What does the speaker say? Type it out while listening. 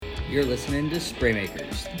You're listening to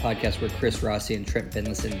Spraymakers, the podcast where Chris Rossi and Trent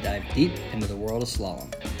Finlayson dive deep into the world of slalom.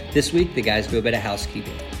 This week, the guys do a bit of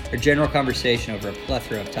housekeeping, a general conversation over a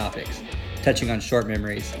plethora of topics, touching on short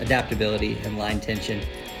memories, adaptability, and line tension.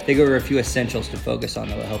 They go over a few essentials to focus on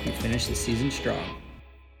that will help you finish the season strong.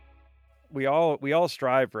 We all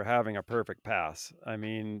strive for having a perfect pass. I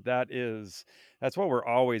mean, that's what we're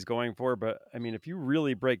always going for. But I mean, if you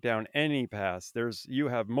really break down any pass, you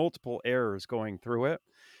have multiple errors going through it,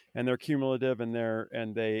 and they're cumulative, and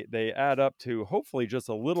they add up to hopefully just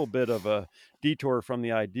a little bit of a detour from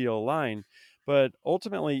the ideal line. But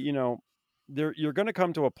ultimately, you're going to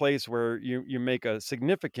come to a place where you make a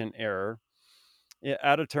significant error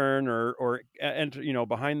at a turn or and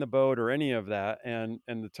behind the boat or any of that. And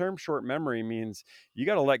the term short memory means you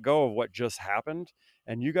got to let go of what just happened,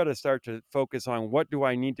 and you got to start to focus on what do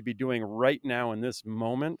I need to be doing right now in this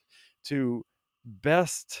moment to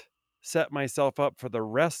best set myself up for the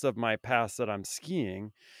rest of my pass that I'm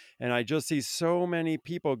skiing. And I just see so many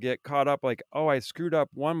people get caught up like, oh, I screwed up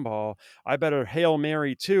one ball, I better Hail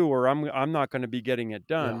Mary two, or I'm not going to be getting it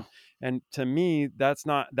done. And to me, that's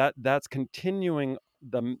continuing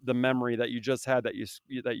the memory that you just had, that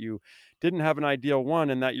you didn't have an ideal one,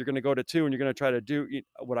 and that you're going to go to two, and you're going to try to do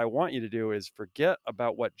what I want you to do is forget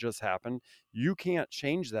about what just happened. You can't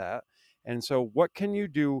change that. And so what can you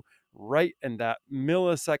do right in that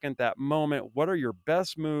millisecond, that moment? What are your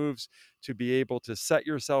best moves to be able to set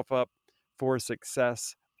yourself up for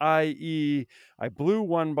success? I.e., I blew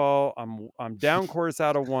one ball. I'm down course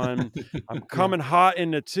out of one. I'm coming hot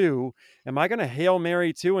into two. Am I going to Hail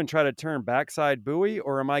Mary two and try to turn backside buoy,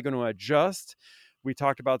 or am I going to adjust? We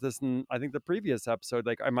talked about this in, I think, the previous episode.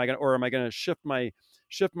 Like, am I going to shift my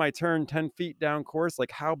turn 10 feet down course?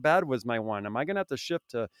 Like, how bad was my one? Am I going to have to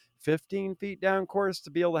shift to 15 feet down course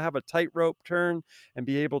to be able to have a tightrope turn and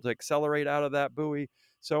be able to accelerate out of that buoy?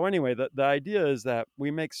 So anyway, the idea is that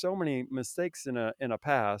we make so many mistakes in a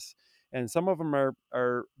pass, and some of them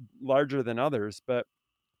are larger than others. But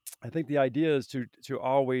I think the idea is to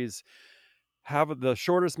always have the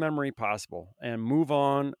shortest memory possible and move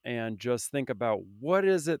on, and just think about what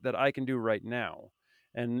is it that I can do right now.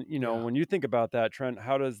 And when you think about that, Trent,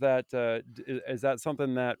 how does that is that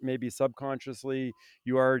something that maybe subconsciously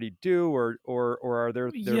you already do, or are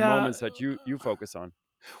there Yeah. moments that you focus on?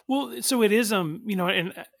 Well, so it is, and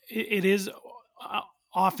it is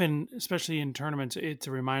often, especially in tournaments, it's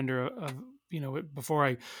a reminder of,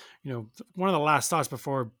 before one of the last thoughts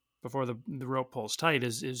before the rope pulls tight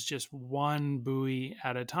is just one buoy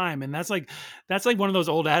at a time. And that's like one of those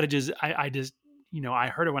old adages. I just, I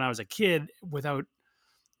heard it when I was a kid without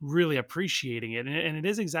really appreciating it. And it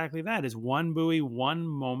is exactly that, is one buoy, one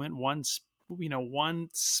moment, one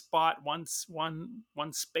spot, one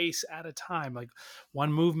space at a time, like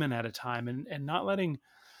one movement at a time, and not letting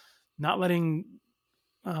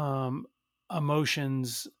um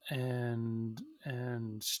emotions and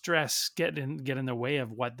stress get in the way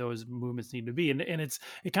of what those movements need to be. And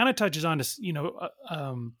it kind of touches on to,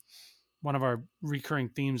 one of our recurring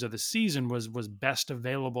themes of the season was best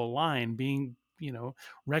available line, being,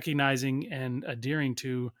 recognizing and adhering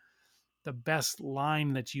to the best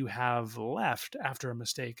line that you have left after a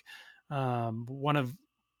mistake. One of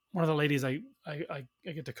the ladies I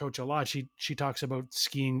get to coach a lot, she talks about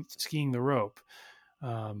skiing the rope,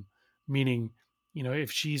 um, meaning,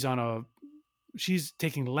 if she's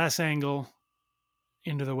taking less angle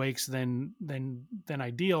into the wakes than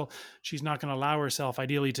ideal, she's not going to allow herself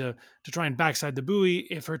ideally to try and backside the buoy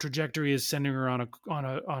if her trajectory is sending her on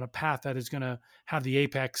a path that is going to have the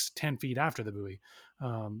apex 10 feet after the buoy.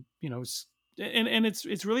 And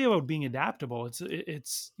it's really about being adaptable.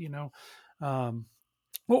 It's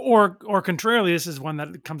or contrarily, this is one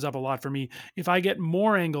that comes up a lot for me. If I get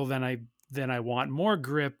more angle than I want, more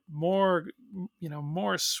grip, more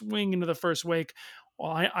swing into the first wake,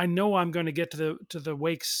 well, I know I'm going to get to the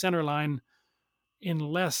wake center line in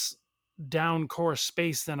less down course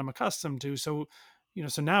space than I'm accustomed to. So,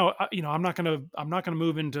 so now, I'm not gonna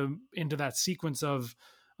move into that sequence of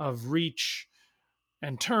reach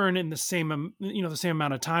and turn in the same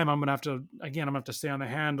amount of time. I'm gonna have to stay on the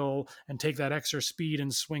handle and take that extra speed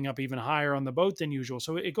and swing up even higher on the boat than usual.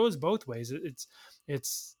 So it goes both ways.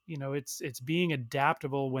 It's being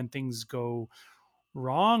adaptable when things go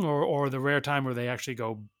wrong, or the rare time where they actually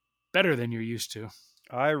go better than you're used to.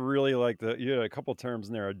 I really like a couple terms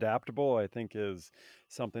in there. Adaptable, I think, is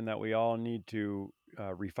something that we all need to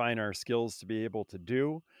refine our skills to be able to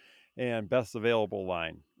do. And best available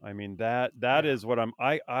line. I mean, that Yeah. is what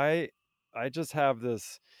I just have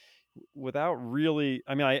this without really.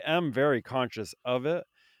 I mean, I am very conscious of it,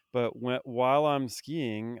 but while I'm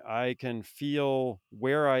skiing, I can feel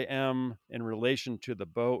where I am in relation to the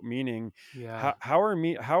boat, meaning Yeah. how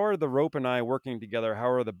are the rope and I working together? How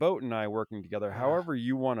are the boat and I working together? Yeah. However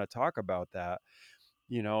you want to talk about that.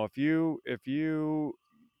 If you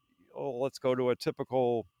let's go to a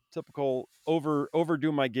typical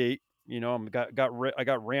overdo my gait. I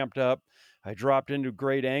got ramped up. I dropped into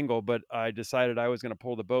great angle, but I decided I was going to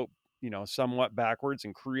pull the boat, somewhat backwards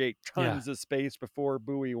and create Yeah. tons of space before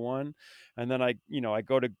buoy one. And then I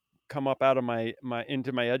go to come up out of my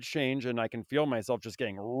into my edge change, and I can feel myself just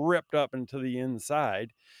getting ripped up into the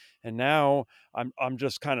inside. And now I'm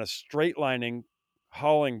just kind of straight lining,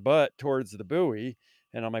 hauling butt towards the buoy.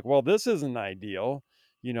 And I'm like, well, this isn't ideal.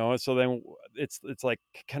 So then it's like,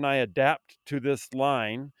 can I adapt to this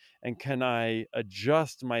line, and can I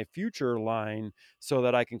adjust my future line so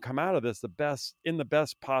that I can come out of this in the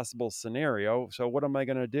best possible scenario? So what am I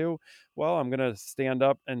going to do? Well, I'm going to stand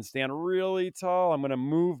up and stand really tall. I'm going to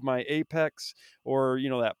move my apex, or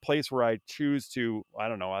that place where I choose to, I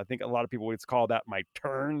don't know, I think a lot of people would call that my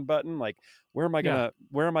turn button. Like, Yeah.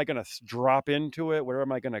 where am I going to drop into it? Where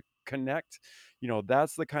am I going to connect?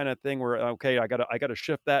 That's the kind of thing where, okay, I gotta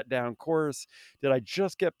shift that down course. Did I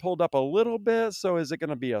just get pulled up a little bit? So is it going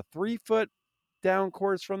to be a 3 foot down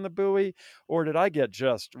course from the buoy, or did I get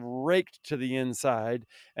just raked to the inside,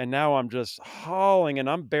 and now I'm just hauling and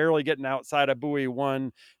I'm barely getting outside of buoy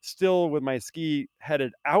one, still with my ski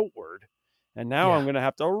headed outward? And now I'm Yeah. going to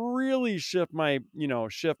have to really shift my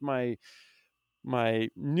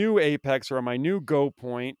new apex, or my new go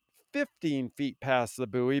point, 15 feet past the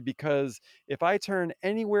buoy, because if I turn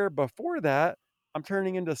anywhere before that, I'm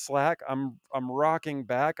turning into slack. I'm rocking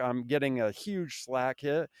back. I'm getting a huge slack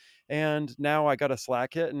hit, and now I got a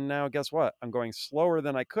slack hit, and now guess what? I'm going slower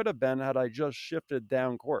than I could have been had I just shifted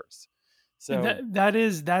down course. And So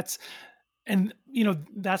and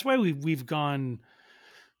that's why we've gone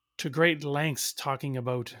to great lengths talking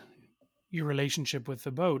about your relationship with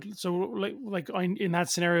the boat. So in that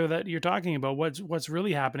scenario that you're talking about, what's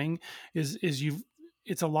really happening is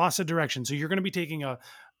it's a loss of direction. So you're going to be taking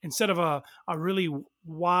instead of a really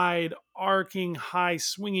wide arcing high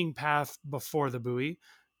swinging path before the buoy,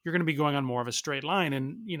 you're going to be going on more of a straight line.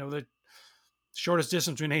 And the shortest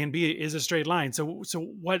distance between A and B is a straight line. So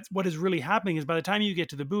what is really happening is by the time you get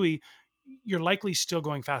to the buoy, you're likely still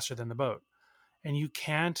going faster than the boat, and you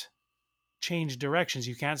can't change directions.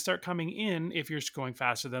 You can't start coming in if you're going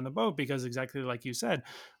faster than the boat, because exactly like you said,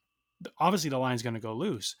 obviously the line's going to go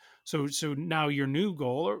loose. So now your new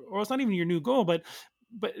goal, or it's not even your new goal, but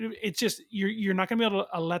it's just you're not going to be able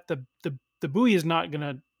to let the buoy is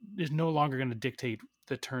no longer going to dictate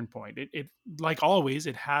the turn point. It like always,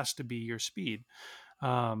 it has to be your speed.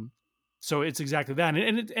 Um, so it's exactly that,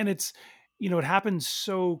 and it's it happens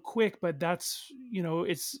so quick, but that's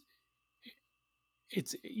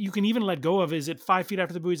it's you can even let go of, is it 5 feet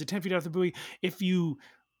after the buoy, is it 10 feet after the buoy, if you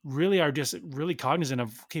really are just really cognizant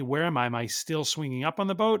of, okay, where am I still swinging up on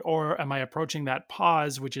the boat, or am I approaching that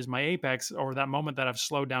pause, which is my apex, or that moment that I've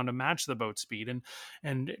slowed down to match the boat speed,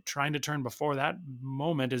 and trying to turn before that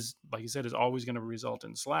moment is, like you said, is always going to result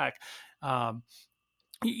in slack. um,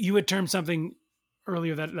 you had termed something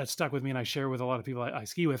earlier that stuck with me, and I share with a lot of people I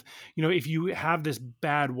ski with. If you have this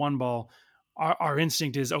bad one ball, our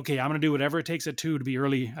instinct is, okay, I'm going to do whatever it takes at 2 to be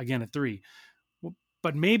early again at 3. Well,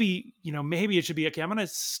 but maybe it should be, okay, I'm going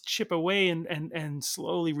to chip away and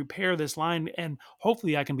slowly repair this line, and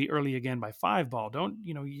hopefully I can be early again by 5 ball. Don't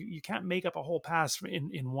you can't make up a whole pass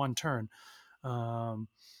in one turn. Um,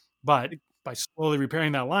 but by slowly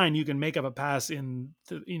repairing that line, you can make up a pass in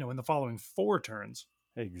the following 4 turns.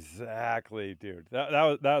 exactly, dude.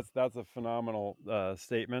 That's a phenomenal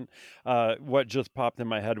statement. What just popped in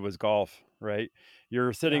my head was golf, right? Yeah.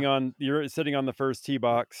 You're sitting on the first tee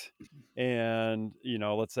box, and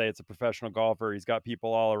let's say it's a professional golfer. He's got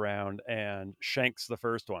people all around, and shanks the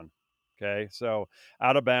first one. Okay, so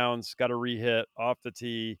out of bounds, got to rehit off the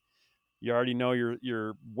tee. You already know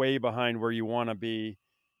you're way behind where you want to be.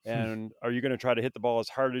 And are you going to try to hit the ball as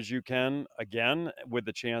hard as you can again with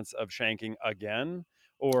the chance of shanking again?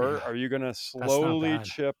 Or Yeah. are you going to That's not slowly bad.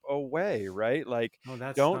 chip away, right? Like, No,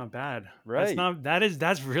 that's don't, not bad. right.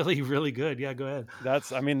 That's really, really good. Yeah, go ahead.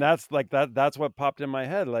 That's like that's what popped in my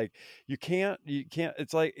head. Like, you can't,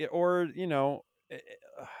 it's like, or, eh, eh,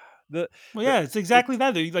 the, Well, the, yeah, it's exactly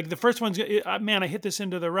that. Like the first one's, man, I hit this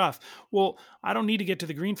into the rough. Well, I don't need to get to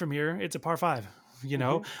the green from here. It's a par 5.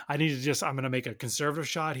 mhm. I need to I'm going to make a conservative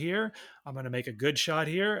shot here. I'm going to make a good shot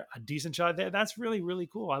here, a decent shot there. That's really, really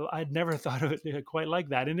cool. I'd never thought of it quite like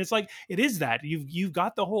that. And it's like, it is that you've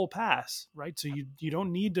got the whole pass, right? So you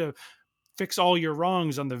don't need to fix all your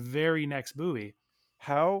wrongs on the very next buoy.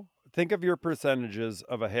 think of your percentages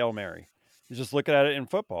of a Hail Mary. You just look at it in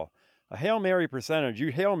football. A Hail Mary percentage,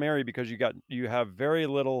 you Hail Mary because you have very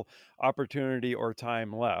little opportunity or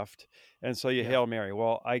time left. And so you Yeah. Hail Mary.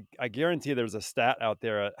 Well, I guarantee there's a stat out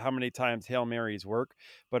there at how many times Hail Marys work,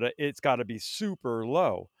 but it's got to be super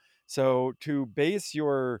low. So to base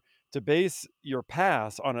your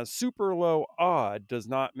pass on a super low odd does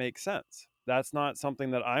not make sense. That's not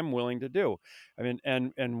something that I'm willing to do. I mean,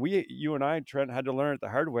 and you and I, Trent, had to learn it the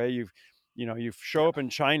hard way. You show up in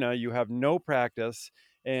China, you have no practice,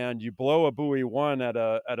 and you blow a buoy one at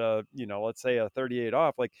a let's say a 38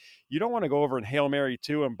 off. Like, you don't want to go over and Hail Mary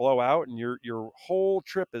two and blow out, and your whole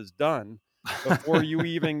trip is done before you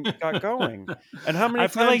even got going. And how many I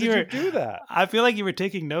feel times like did you you were. do that? I feel like you were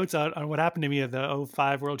taking notes on what happened to me at the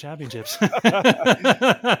 '05 World Championships.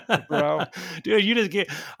 Bro. Dude,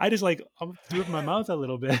 I just like threw up my mouth a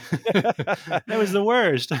little bit. That was the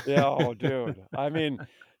worst. Yeah, oh, dude. I mean,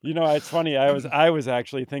 it's funny. I was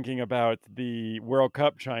actually thinking about the World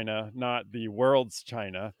Cup China, not the World's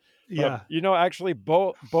China. But Yeah. actually,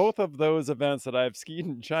 both of those events that I've skied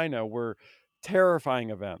in China were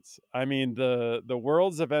terrifying events. I mean, the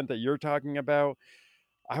World's event that you're talking about,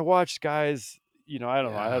 I watched guys. I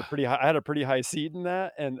don't know. Yeah. I had a pretty high seat in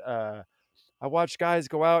that, and I watched guys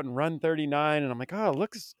go out and run 39, and I'm like, oh,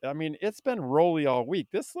 I mean, it's been rolly all week.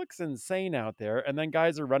 This looks insane out there. And then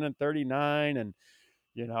guys are running 39, and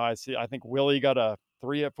I think Willie got a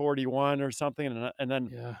 3 at 41 or something, and then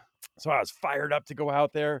Yeah. so I was fired up to go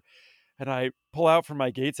out there, and I pull out from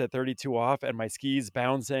my gates at 32 off, and my skis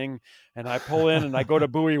bouncing, and I pull in and I go to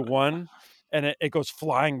buoy one, and it goes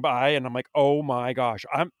flying by, and I'm like, oh my gosh.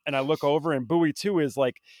 And I look over, and buoy two is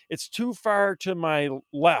like, it's too far to my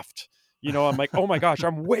left. I'm like, oh my gosh,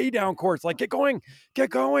 I'm way down course. Like, get going.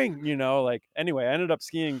 Like, anyway, I ended up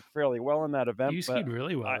skiing fairly well in that event, You but skied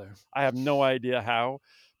really well there. I have no idea how,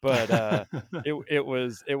 but it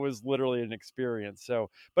was literally an experience.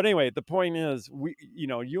 So, but anyway, the point is,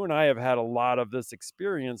 you and I have had a lot of this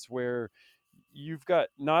experience where you've got,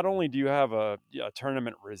 not only do you have a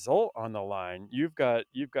tournament result on the line, you've got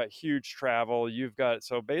huge travel,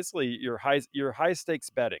 so basically your high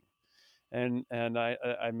stakes betting. And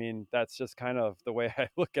I mean, that's just kind of the way I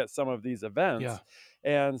look at some of these Yeah. events.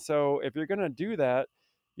 And so if you're going to do that,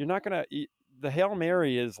 you're not going to, the Hail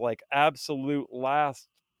Mary is like absolute last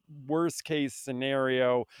worst case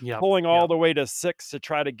scenario, Yep. pulling all Yep. the way to 6 to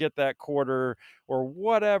try to get that quarter or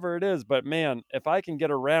whatever it is. But man, if I can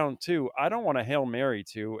get around 2, I don't want to Hail Mary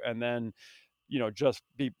 2 and then just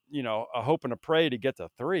be a hope and a pray to get to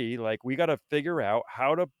 3. Like, we got to figure out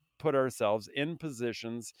how to put ourselves in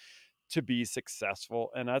positions to be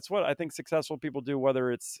successful. And that's what I think successful people do,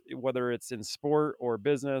 whether it's in sport or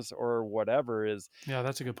business or whatever, is Yeah,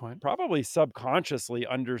 that's a good point. probably subconsciously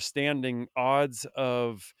understanding odds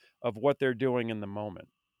of what they're doing in the moment.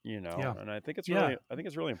 Yeah. And I think it's Yeah.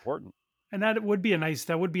 really important. And that would be a nice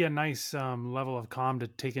level of calm to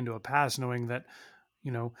take into a pass, knowing that,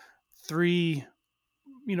 3,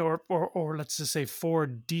 or let's just say 4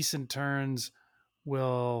 decent turns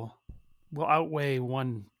will outweigh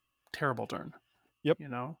one terrible turn. Yep.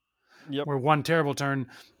 Yep. Where one terrible turn,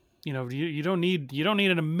 you don't need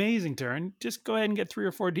an amazing turn. Just go ahead and get 3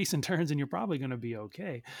 or 4 decent turns, and you're probably going to be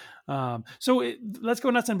okay. Let's go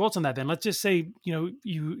nuts and bolts on that. Then let's just say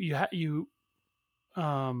you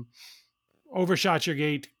overshot your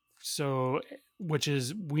gate, so which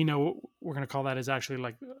is, we know we're going to call that is actually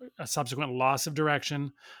like a subsequent loss of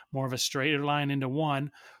direction, more of a straighter line into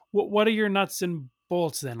one. What are your nuts and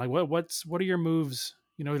bolts then? Like what are your moves?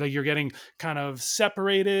 Like, you're getting kind of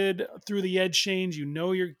separated through the edge change.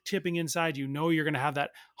 You're tipping inside. You're going to have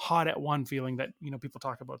that hot at one feeling that people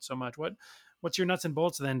talk about so much. What's your nuts and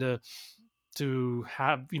bolts then to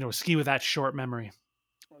have ski with that short memory?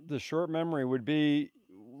 The short memory would be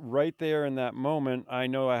right there in that moment. I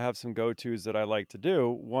know I have some go-tos that I like to do.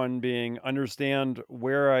 One being, understand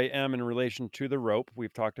where I am in relation to the rope.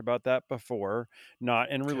 We've talked about that before, not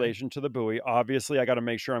in relation to the buoy. Obviously, I got to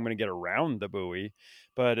make sure I'm going to get around the buoy.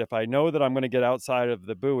 But if I know that I'm going to get outside of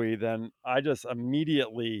the buoy, then I just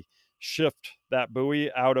immediately shift that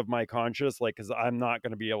buoy out of my conscious, like, because I'm not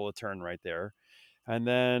going to be able to turn right there. And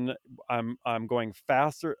then I'm going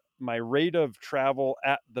faster. My rate of travel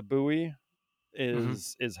at the buoy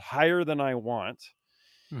is higher than I want.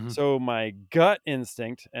 So my gut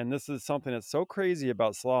instinct, and this is something that's so crazy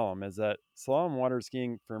about slalom, is that slalom water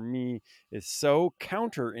skiing for me is so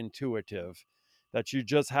counterintuitive that you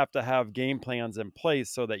just have to have game plans in place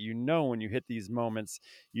so that when you hit these moments,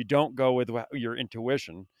 you don't go with your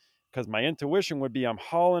intuition. because my intuition would be I'm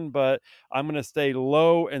hauling, but I'm going to stay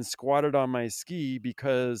low and squatted on my ski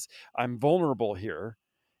because I'm vulnerable here.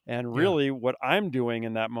 And Yeah. really, what I'm doing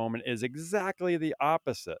in that moment is exactly the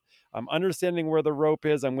opposite. I'm understanding where the rope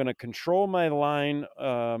is. I'm going to control my line.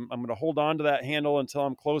 I'm going to hold on to that handle until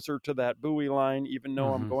I'm closer to that buoy line, even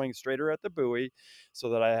though I'm Hmm. going straighter at the buoy, so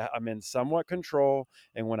that I'm in somewhat control.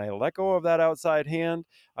 And when I let go of that outside hand,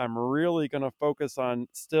 I'm really going to focus on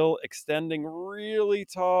still extending really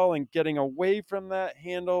tall and getting away from that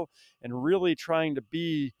handle and really trying to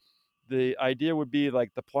be, the idea would be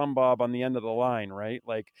like the plumb bob on the end of the line, right?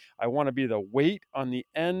 Like I want to be the weight on the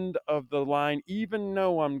end of the line, even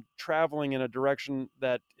though I'm traveling in a direction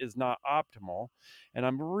that is not optimal. And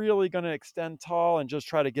I'm really going to extend tall and just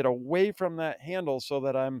try to get away from that handle so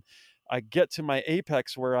that I get to my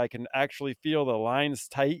apex where I can actually feel the lines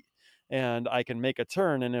tight and I can make a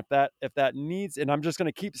turn. And if that needs, and I'm just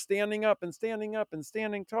going to keep standing up and standing up and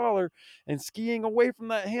standing taller and skiing away from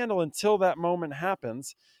that handle until that moment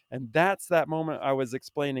happens. And that's that moment I was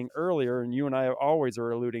explaining earlier, and you and I always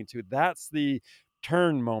are alluding to. That's the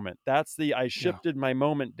turn moment. That's the I Yeah. shifted my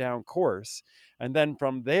moment down course. And then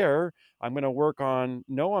from there, I'm going to work on,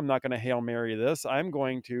 no, I'm not going to Hail Mary this. I'm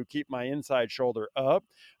going to keep my inside shoulder up.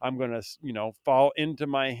 I'm going to, fall into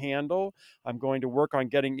my handle. I'm going to work on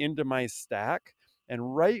getting into my stack.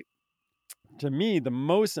 And right, to me, the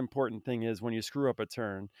most important thing is when you screw up a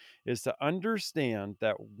turn is to understand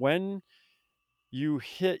that when you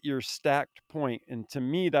hit your stacked point, and to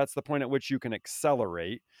me that's the point at which you can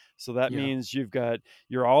accelerate. So that Yeah. means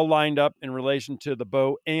you're all lined up in relation to the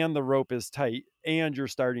boat and the rope is tight and you're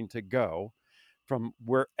starting to go from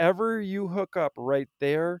wherever you hook up right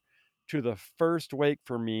there to the first wake.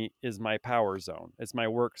 For me is my power zone, it's my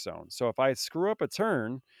work zone. So if I screw up a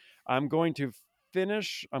turn, I'm going to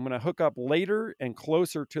I'm going to hook up later and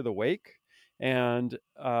closer to the wake. And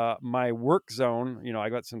my work zone, I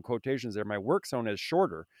got some quotations there, my work zone is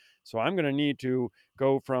shorter. So I'm going to need to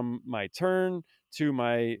go from my turn to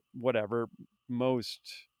my whatever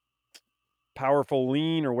most powerful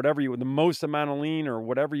lean, or whatever the most amount of lean, or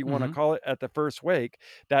whatever you want to Hmm. call it, at the first wake.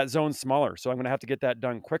 That zone's smaller, so I'm going to have to get that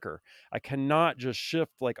done quicker. I cannot just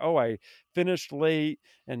shift like, oh, I finished late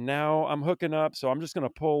and now I'm hooking up, so I'm just going to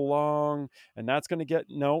pull long, and that's going to get,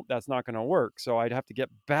 no, that's not going to work. So I'd have to get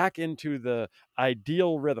back into the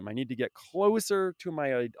ideal rhythm. I need to get closer to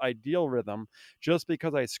my ideal rhythm. Just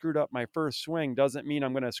because I screwed up my first swing doesn't mean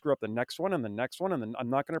I'm going to screw up the next one and the next one, and then I'm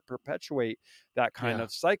not going to perpetuate that kind Yeah.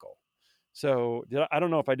 of cycle. So I don't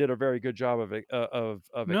know if I did a very good job of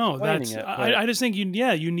No, explaining it, but I just think you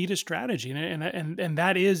need a strategy, and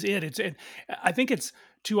that is it. I think it's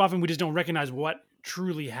too often we just don't recognize what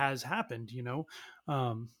truly has happened,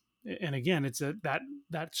 um, and again, it's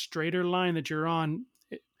that straighter line that you're on.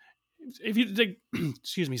 If you take,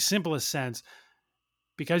 excuse me, simplest sense,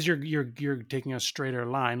 because you're taking a straighter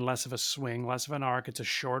line, less of a swing, less of an arc. It's a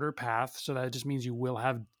shorter path, so that just means you will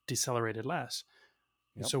have decelerated less.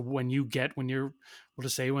 yep, So we'll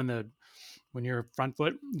just say when your front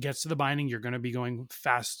foot gets to the binding, you're going to be going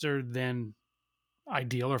faster than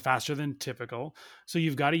ideal or faster than typical. So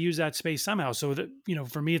you've got to use that space somehow. So that,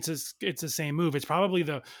 for me, it's the same move. It's probably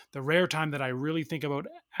the rare time that I really think about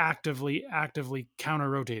actively counter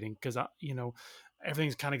rotating, because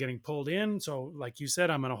everything's kind of getting pulled in. So like you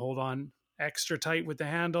said, I'm going to hold on extra tight with the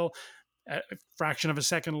handle a fraction of a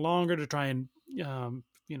second longer to try and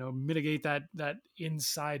mitigate that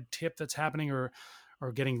inside tip that's happening, or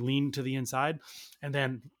getting lean to the inside. And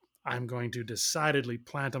then I'm going to decidedly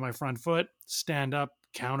plant on my front foot, stand up,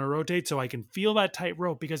 counter rotate, so I can feel that tight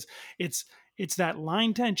rope, because it's that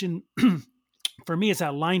line tension. For me, it's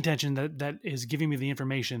that line tension that is giving me the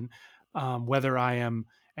information, whether am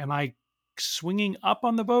I swinging up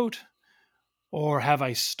on the boat, or have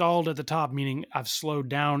I stalled at the top, meaning I've slowed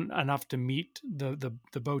down enough to meet the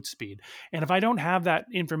boat speed. And if I don't have that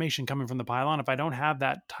information coming from the pylon, if I don't have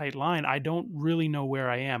that tight line, I don't really know where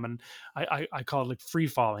I am. And I call it like free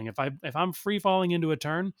falling. If I'm free falling into a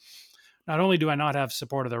turn, not only do I not have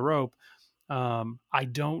support of the rope, I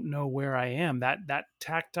don't know where I am. That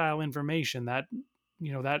tactile information, that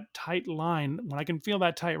tight line, when I can feel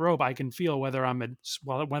that tight rope, I can feel whether I'm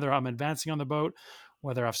advancing on the boat,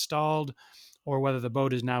 whether I've stalled, or whether the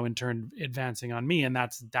boat is now in turn advancing on me, and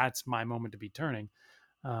that's my moment to be turning.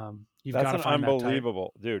 You've got that's to an find that tight.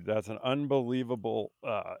 unbelievable, dude. That's an unbelievable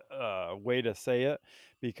way to say it,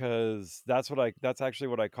 because that's actually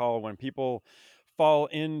what I call when people fall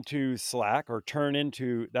into slack or turn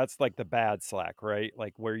into, that's like the bad slack, right?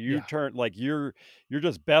 Like where you Yeah, turn, like you're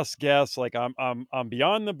just best guess, like I'm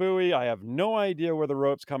beyond the buoy, I have no idea where the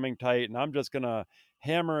rope's coming tight, and I'm just gonna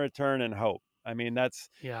hammer a turn and hope. I mean,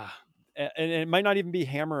 Yeah. and it might not even be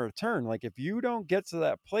hammer or turn. Like if you don't get to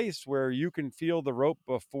that place where you can feel the rope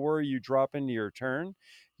before you drop into your turn,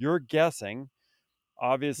 you're guessing.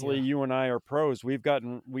 Obviously, Yeah. you and I are pros. We've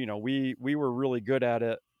gotten, we were really good at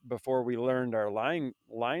it before we learned our line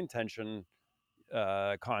tension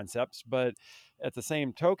concepts. But at the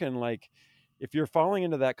same token, like if you're falling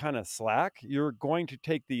into that kind of slack, you're going to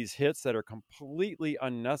take these hits that are completely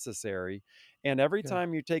unnecessary. And every Yeah.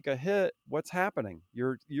 time you take a hit, what's happening?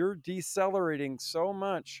 You're decelerating so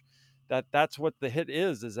much that's what the hit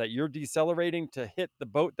is that you're decelerating to hit the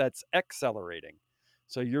boat that's accelerating.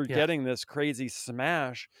 So you're Yeah. getting this crazy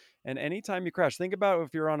smash. And anytime you crash, think about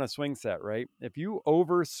if you're on a swing set, right? If you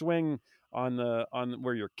overswing on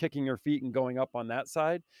where you're kicking your feet and going up on that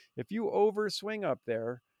side, if you overswing up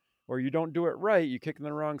there or you don't do it right, you kick in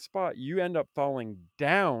the wrong spot, you end up falling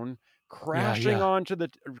down, Yeah. crashing Yeah. onto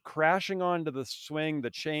the swing,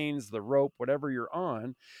 the chains, the rope, whatever you're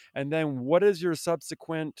on. And then what is your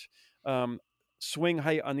subsequent um, swing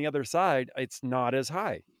height on the other side? It's not as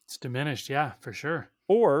high. It's diminished. Yeah, for sure.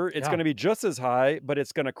 Or it's Yeah. going to be just as high, but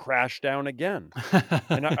it's going to crash down again.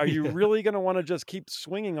 And are you Yeah. really going to want to just keep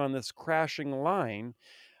swinging on this crashing line?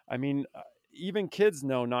 I mean, even kids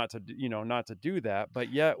know not to do that.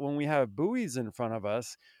 But yet, when we have buoys in front of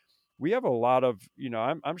us, we have a lot of,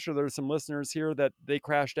 I'm sure there's some listeners here that they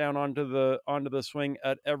crash down onto the swing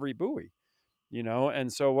at every buoy.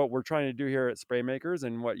 And so what we're trying to do here at Spraymakers,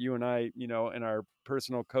 and what you and I, in our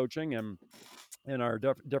personal coaching and in our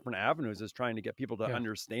different avenues, is trying to get people to Yeah.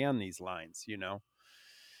 understand these lines. You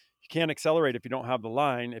can't accelerate if you don't have the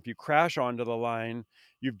line. If you crash onto the line,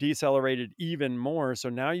 you've decelerated even more. So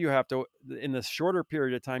now you have to, in this shorter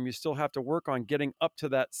period of time, you still have to work on getting up to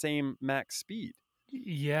that same max speed.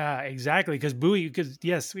 Yeah, exactly. Because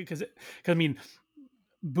I mean,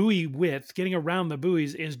 buoy width, getting around the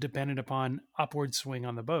buoys is dependent upon upward swing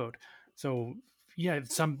on the boat. So yeah,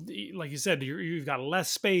 like you said, you've got less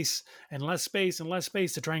space and less space and less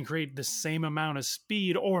space to try and create the same amount of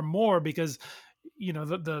speed or more, because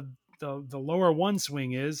the lower one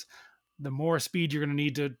swing is, the more speed you're going to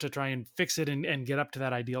need to try and fix it and get up to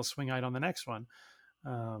that ideal swing height on the next one.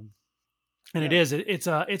 Um, and Yeah. it's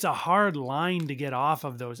a hard line to get off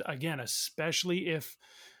of those, again, especially if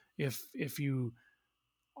you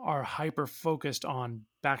are hyper focused on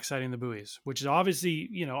backsiding the buoys, which is obviously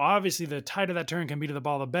the tighter that turn can be to the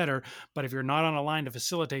ball, the better. But if you're not on a line to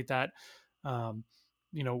facilitate that, um,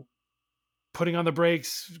 you know, putting on the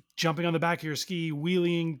brakes, jumping on the back of your ski,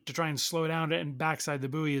 wheeling to try and slow down and backside the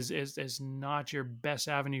buoy is not your best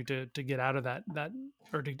avenue to get out of that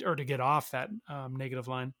or to get off that negative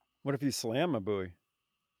line. What if you slam a buoy?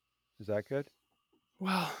 Is that good?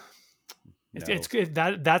 Well, No, it's good.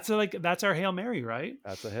 That's our Hail Mary, right?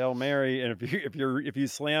 that's a Hail Mary. And if you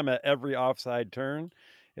slam at every offside turn,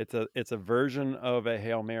 it's a version of a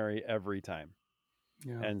Hail Mary every time.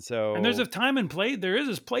 Yeah. And And there's a so time and place. There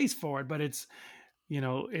is a place for it, but it's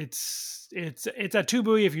at two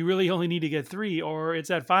buoy if you really only need to get three, or it's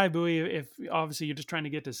at five buoy if obviously you're just trying to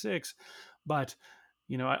get to six. But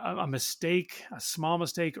a small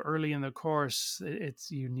mistake early in the course,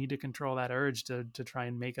 you need to control that urge to try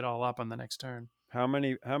and make it all up on the next turn. how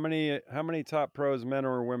many top pros, men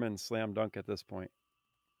or women, slam dunk at this point?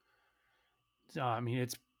 I mean,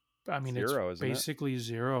 it's Zero, isn't it? basically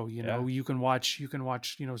zero. Yeah. You can watch,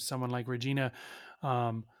 someone like Regina,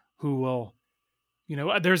 who will,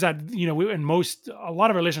 there's that, a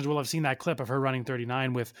lot of our listeners will have seen that clip of her running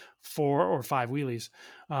 39 with 4 or 5 wheelies.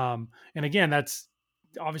 And again, that's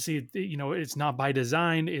obviously, it's not by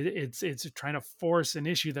design. It's trying to force an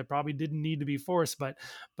issue that probably didn't need to be forced, but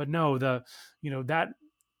no, that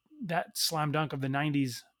slam dunk of the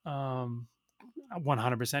 90s,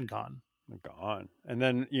 100% gone. Gone. And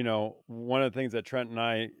then, one of the things that Trent and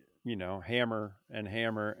I, hammer and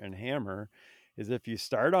hammer and hammer is if you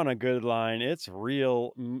start on a good line, it's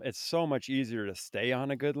so much easier to stay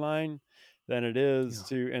on a good line than it is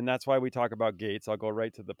Yeah. and that's why we talk about gates. I'll go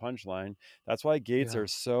right to the punchline. That's why gates Yeah. are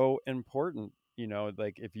so important.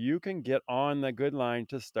 Like if you can get on the good line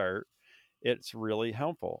to start, it's really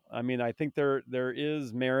helpful. I mean, I think there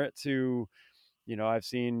is merit to, I've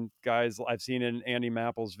seen in Andy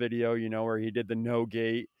Mapple's video, where he did the no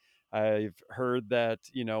gate. I've heard that,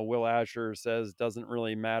 Will Asher says doesn't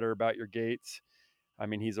really matter about your gates. I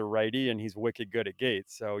mean, he's a righty and he's wicked good at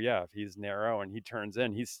gates. So yeah, if he's narrow and he turns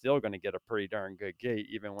in, he's still going to get a pretty darn good gate,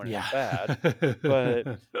 even when Yeah. it's bad.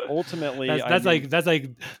 But ultimately, that's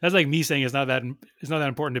like me saying it's not that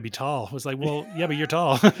important to be tall. It's like, well, yeah, but you're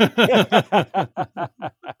tall.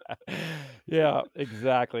 Yeah,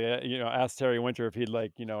 exactly. Ask Terry Winter if he'd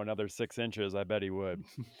like, another 6 inches. I bet he would.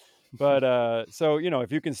 But so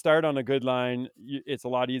if you can start on a good line, it's a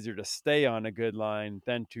lot easier to stay on a good line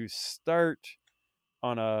than to start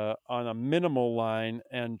on a minimal line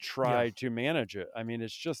and Yeah. try to manage it. I mean,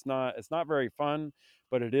 it's not very fun,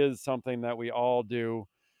 but it is something that we all do.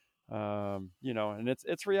 And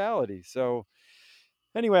it's reality. So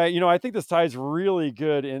anyway, I think this ties really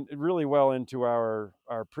good and really well into our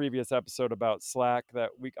previous episode about Slack, that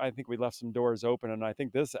I think we left some doors open, and I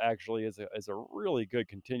think this actually is a really good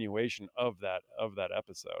continuation of that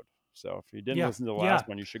episode. So if you didn't Yeah. listen to the last Yeah.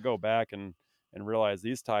 one, you should go back and realize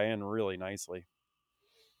these tie in really nicely.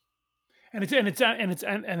 And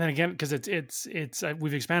then again, because it's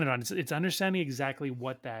we've expanded on it. It's understanding exactly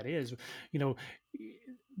what that is. You know,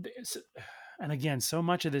 this- and again, so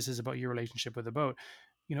much of this is about your relationship with the boat.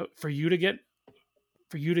 For you to get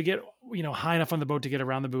high enough on the boat to get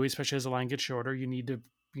around the buoy, especially as the line gets shorter, you need to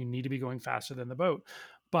be going faster than the boat,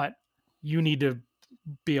 but you need to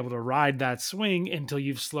be able to ride that swing until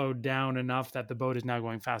you've slowed down enough that the boat is now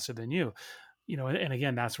going faster than you. And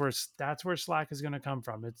again, that's where slack is going to come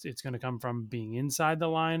from. It's going to come from being inside the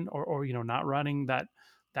line, or not running that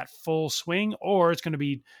full swing, or it's going to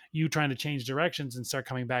be you trying to change directions and start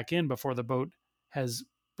coming back in has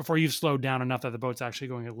before you've slowed down enough that the boat's actually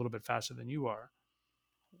going a little bit faster than you are.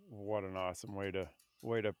 What an awesome way to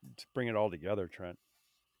bring it all together, Trent.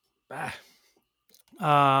 Ah.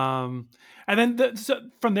 And then so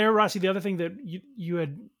from there, Rossi, the other thing that you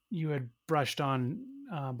had brushed on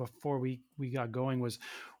before we got going was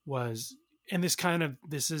and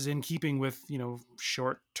this is in keeping with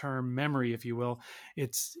short term memory, if you will.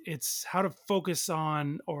 It's how to focus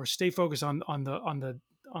on, or stay focused on the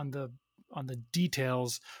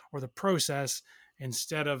details or the process,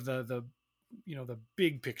 instead of the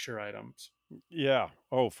big picture items. Yeah.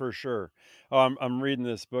 Oh, for sure. I'm reading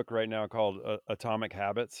this book right now called Atomic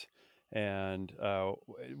Habits, and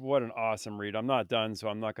what an awesome read. I'm not done, so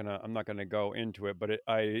I'm not gonna go into it. But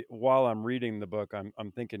I while I'm reading the book,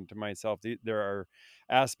 I'm thinking to myself, there are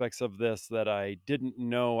aspects of this that I didn't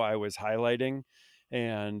know I was highlighting,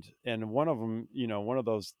 and one of them, one of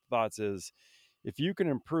those thoughts is, if you can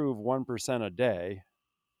improve 1% a day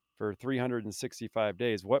for 365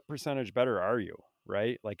 days, what percentage better are you?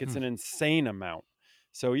 Right? Like, it's Hmm. an insane amount.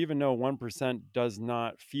 So even though 1% does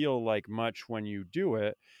not feel like much when you do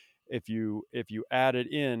it, if you add it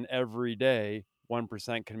in every day,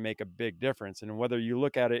 1% can make a big difference. And whether you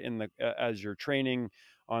look at it in the as you're training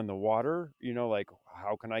on the water, like,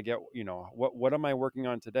 how can I get, what am I working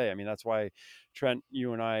on today? I mean, that's why, Trent,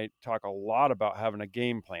 you and I talk a lot about having a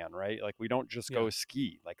game plan, right? Like, we don't just Yeah. go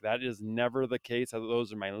ski. Like, that is never the case.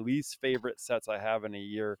 Those are my least favorite sets I have in a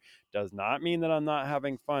year. Does not mean that I'm not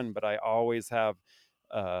having fun, but I always have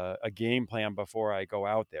a game plan before I go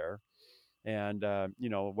out there. And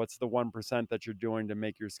what's the 1% that you're doing to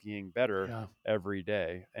make your skiing better Yeah. every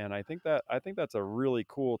day? And I think that's a really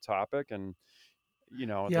cool topic. And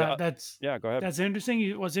Yeah, that's yeah, go ahead. that's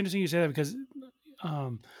interesting. Well, it's interesting you say that, because,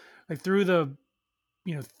 um, like through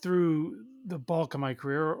the bulk of my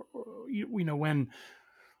career,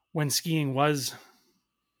 when skiing was,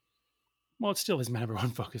 well, it still is my number one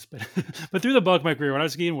focus, but but through the bulk of my career, when I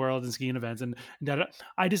was skiing worlds and skiing events, and that,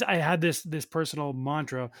 I had this personal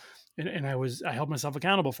mantra, and I held myself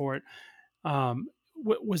accountable for it.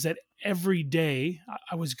 Was that every day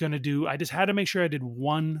I was going to do. I just had to make sure I did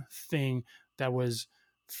one thing that was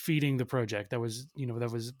feeding the project. That was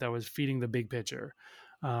feeding the big picture.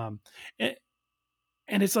 Um, and,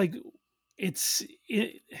 and it's like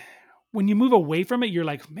it when you move away from it, you're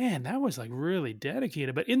like, man, that was like really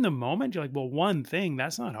dedicated. But in the moment, you're like, well, one thing,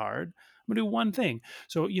 that's not hard. I'm gonna do one thing.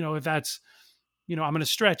 So if that's I'm gonna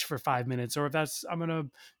stretch for 5 minutes, or if that's I'm gonna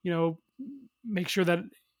make sure that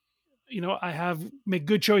I have make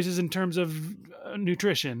good choices in terms of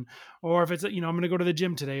nutrition, or if it's I'm going to go to the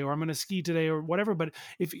gym today, or I'm going to ski today, or whatever. But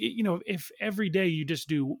if every day you just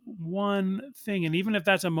do one thing, and even if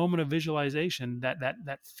that's a moment of visualization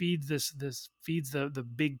that feeds this feeds the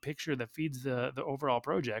big picture, that feeds the overall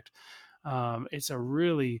project, it's a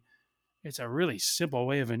really simple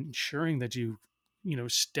way of ensuring that you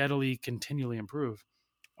steadily, continually improve.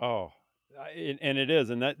 Oh, and it is.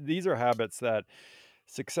 And that these are habits that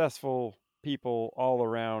successful people all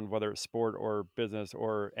around, whether it's sport or business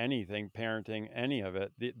or anything, parenting, any of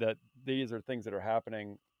it, that these are things that are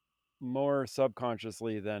happening more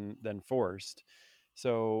subconsciously than forced.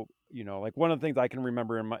 So, like, one of the things I can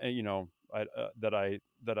remember in my, that I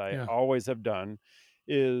Yeah. always have done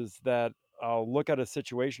is that I'll look at a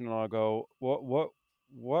situation and I'll go, what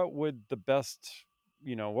would the best,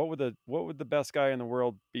 what would the best guy in the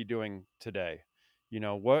world be doing today? When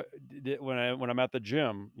I'm at the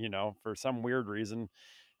gym, for some weird reason,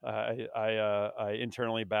 I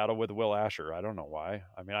internally battle with Will Asher. I don't know why.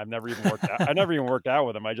 I mean, I've never even worked out. I never even worked out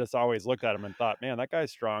with him. I just always looked at him and thought, man, that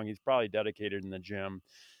guy's strong. He's probably dedicated in the gym.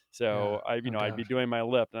 Yeah, So no I'd be doubt. doing my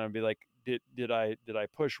lift and I'd be like, did I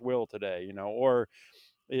push Will today? Or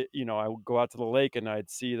I would go out to the lake and I'd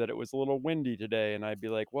see that it was a little windy today, and I'd be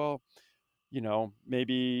like, well,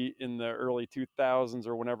 maybe in the early 2000s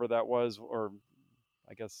or whenever that was, or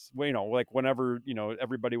I guess, well, like whenever,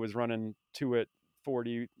 everybody was running two at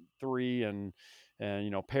 43, and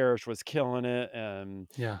Parrish was killing it, and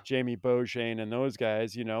Yeah, Jamie Beauchesne and those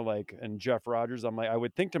guys, like, and Jeff Rogers. I'm like, I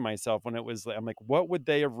would think to myself when it was, I'm like, what would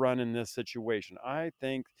they have run in this situation? I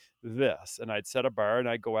think this, and I'd set a bar and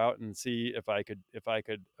I'd go out and see if I could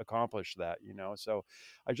accomplish that, So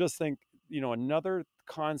I just think, another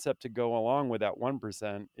concept to go along with that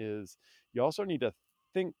 1% is you also need to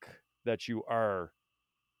think that you are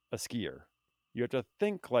a skier. You have to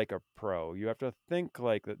think like a pro. You have to think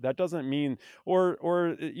like that. That doesn't mean, or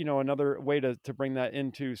another way to bring that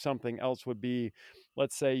into something else would be,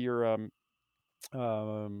 let's say you're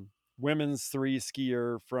um, women's three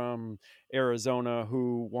skier from Arizona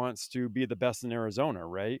who wants to be the best in Arizona,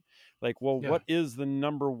 right? Like, well, yeah, what is the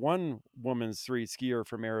number one women's three skier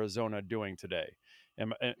from Arizona doing today?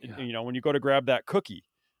 And yeah, when you go to grab that cookie,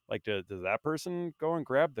 like, does that person go and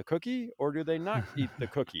grab the cookie, or do they not eat the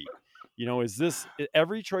cookie? Is this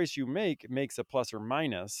every choice you make makes a plus or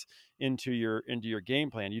minus into your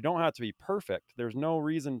game plan? You don't have to be perfect. There's no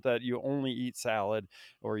reason that you only eat salad,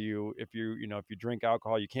 or if you drink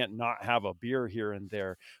alcohol, you can't not have a beer here and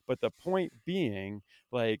there. But the point being,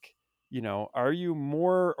 like, are you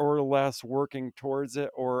more or less working towards it,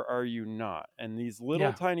 or are you not? And these little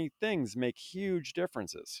yeah. tiny things make huge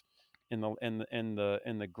differences in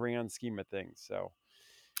the grand scheme of things. So,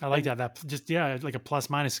 I like and that. That just yeah, like a plus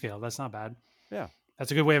minus scale. That's not bad. yeah,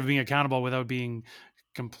 That's a good way of being accountable without being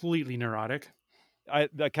completely neurotic.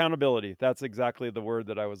 the accountability, that's exactly the word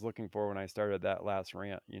that I was looking for when I started that last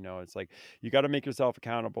rant. It's like, you got to make yourself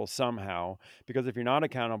accountable somehow, because if you're not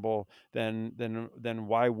accountable, then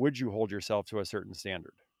why would you hold yourself to a certain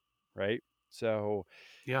standard, right? So,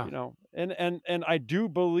 Yeah, and I do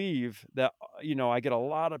believe that, I get a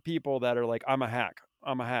lot of people that are like, I'm a hack.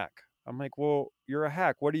 I'm like, well, you're a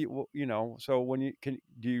hack. What do you, so when you can,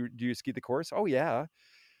 do you ski the course? Oh yeah.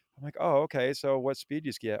 I'm like, oh, okay. So what speed do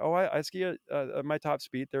you ski at? Oh, I ski at my top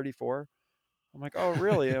speed, 34. I'm like, oh,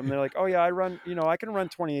 really? And they're like, oh yeah, I can run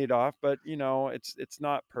 28 off, but it's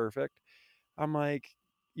not perfect. I'm like,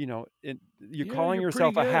 you're yeah, calling you're pretty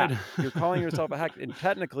yourself a hack. good. You're calling yourself a hack. And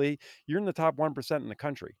technically you're in the top 1% in the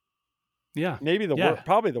country, Yeah, maybe the world, yeah,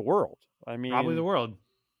 probably the world. I probably the mean, world.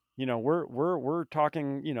 we're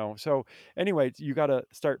talking, so anyway, you got to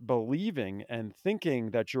start believing and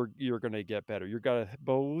thinking that you're going to get better. You got to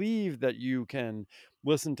believe that you can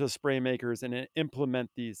listen to spray makers and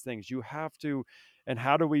implement these things. You have to. And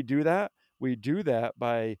how do we do that? We do that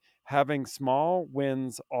by having small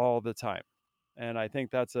wins all the time. And I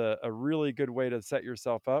think that's a really good way to set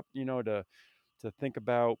yourself up, to think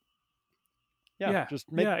about, yeah, Yeah,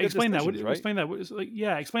 just make yeah. good Explain that. decisions, right? Explain that. Like,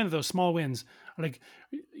 yeah, explain that those small wins. Like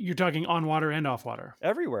you're talking on water and off water.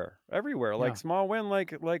 Everywhere, like Yeah, small win,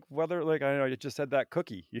 like whether, like, I know you just said that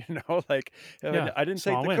cookie, like, yeah. I didn't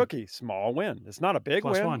take Small the win. cookie, small win. It's not a big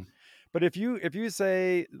Plus win. one. But if you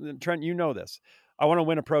say, Trent, this, I want to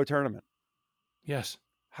win a pro tournament. Yes.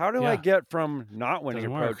 How do I Yeah. get from not winning a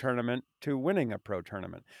Doesn't pro work. tournament to winning a pro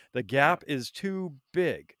tournament? The Yeah. gap is too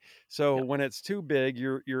big. So Yeah. when it's too big,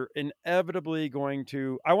 you're inevitably going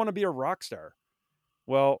to, I want to be a rock star.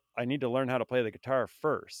 Well, I need to learn how to play the guitar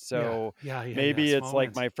first. Yeah. So Yeah. Yeah. Yeah. maybe it's Small like,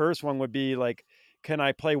 wins. my first one would be like, can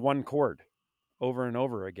I play one chord over and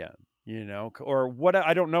over again? Or what,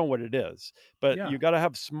 I don't know what it is, but Yeah. you got to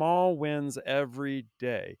have small wins every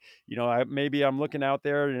day. Maybe I'm looking out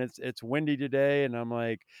there and it's windy today, and I'm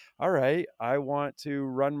like, all right, I want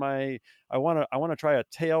to try a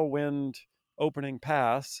tailwind opening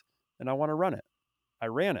pass, and I want to run it. I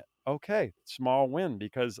ran it. Okay, small win,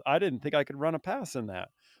 because I didn't think I could run a pass in that.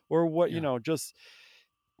 Or what, Yeah. just,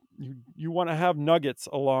 you want to have nuggets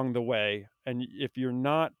along the way, and if you're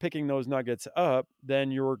not picking those nuggets up,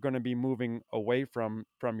 then you're going to be moving away from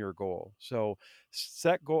your goal. So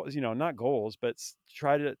set goals, not goals, but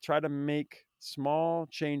try to make small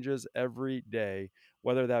changes every day,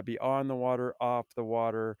 whether that be on the water, off the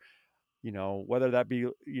water, whether that be,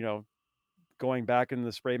 going back in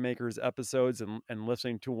the spray makers episodes and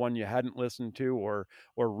listening to one you hadn't listened to, or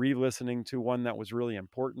re-listening to one that was really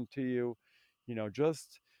important to you.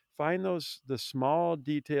 Just find the small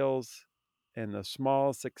details and the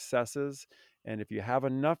small successes, and if you have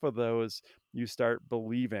enough of those, you start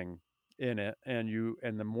believing in it, and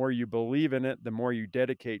the more you believe in it, the more you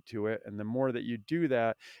dedicate to it, and the more that you do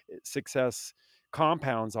that, success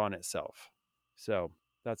compounds on itself. So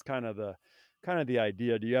that's kind of the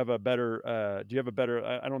idea. Do you have a better I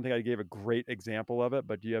don't think I gave a great example of it,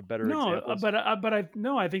 but do you have better No, examples? but I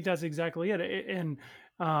no, I think that's exactly it. And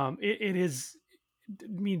it is. I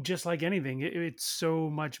mean, just like anything, it's so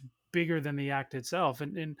much bigger than the act itself,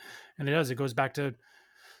 and it does. It goes back to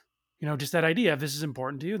just that idea. If this is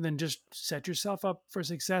important to you, then just set yourself up for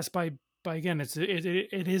success by again,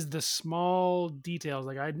 it is the small details.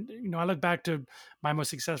 Like I look back to my most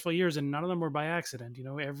successful years, and none of them were by accident.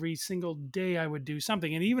 Every single day I would do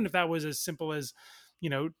something, and even if that was as simple as,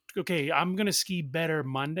 okay, I'm gonna ski better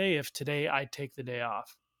Monday if today I take the day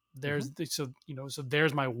off. Hmm. So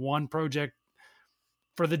there's my one project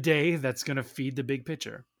for the day that's gonna feed the big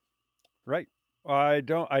picture. Right. I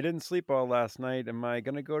didn't sleep well last night. Am I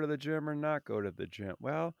going to go to the gym or not go to the gym?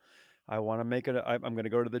 Well, I want to make it. I'm going to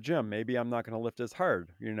go to the gym. Maybe I'm not going to lift as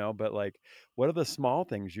hard, but like, what are the small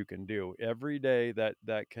things you can do every day that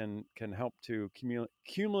can help to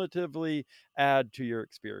cumulatively add to your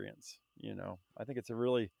experience? I think it's a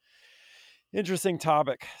really interesting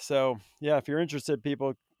topic. So yeah, if you're interested,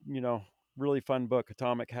 people, really fun book,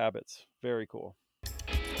 Atomic Habits. Very cool.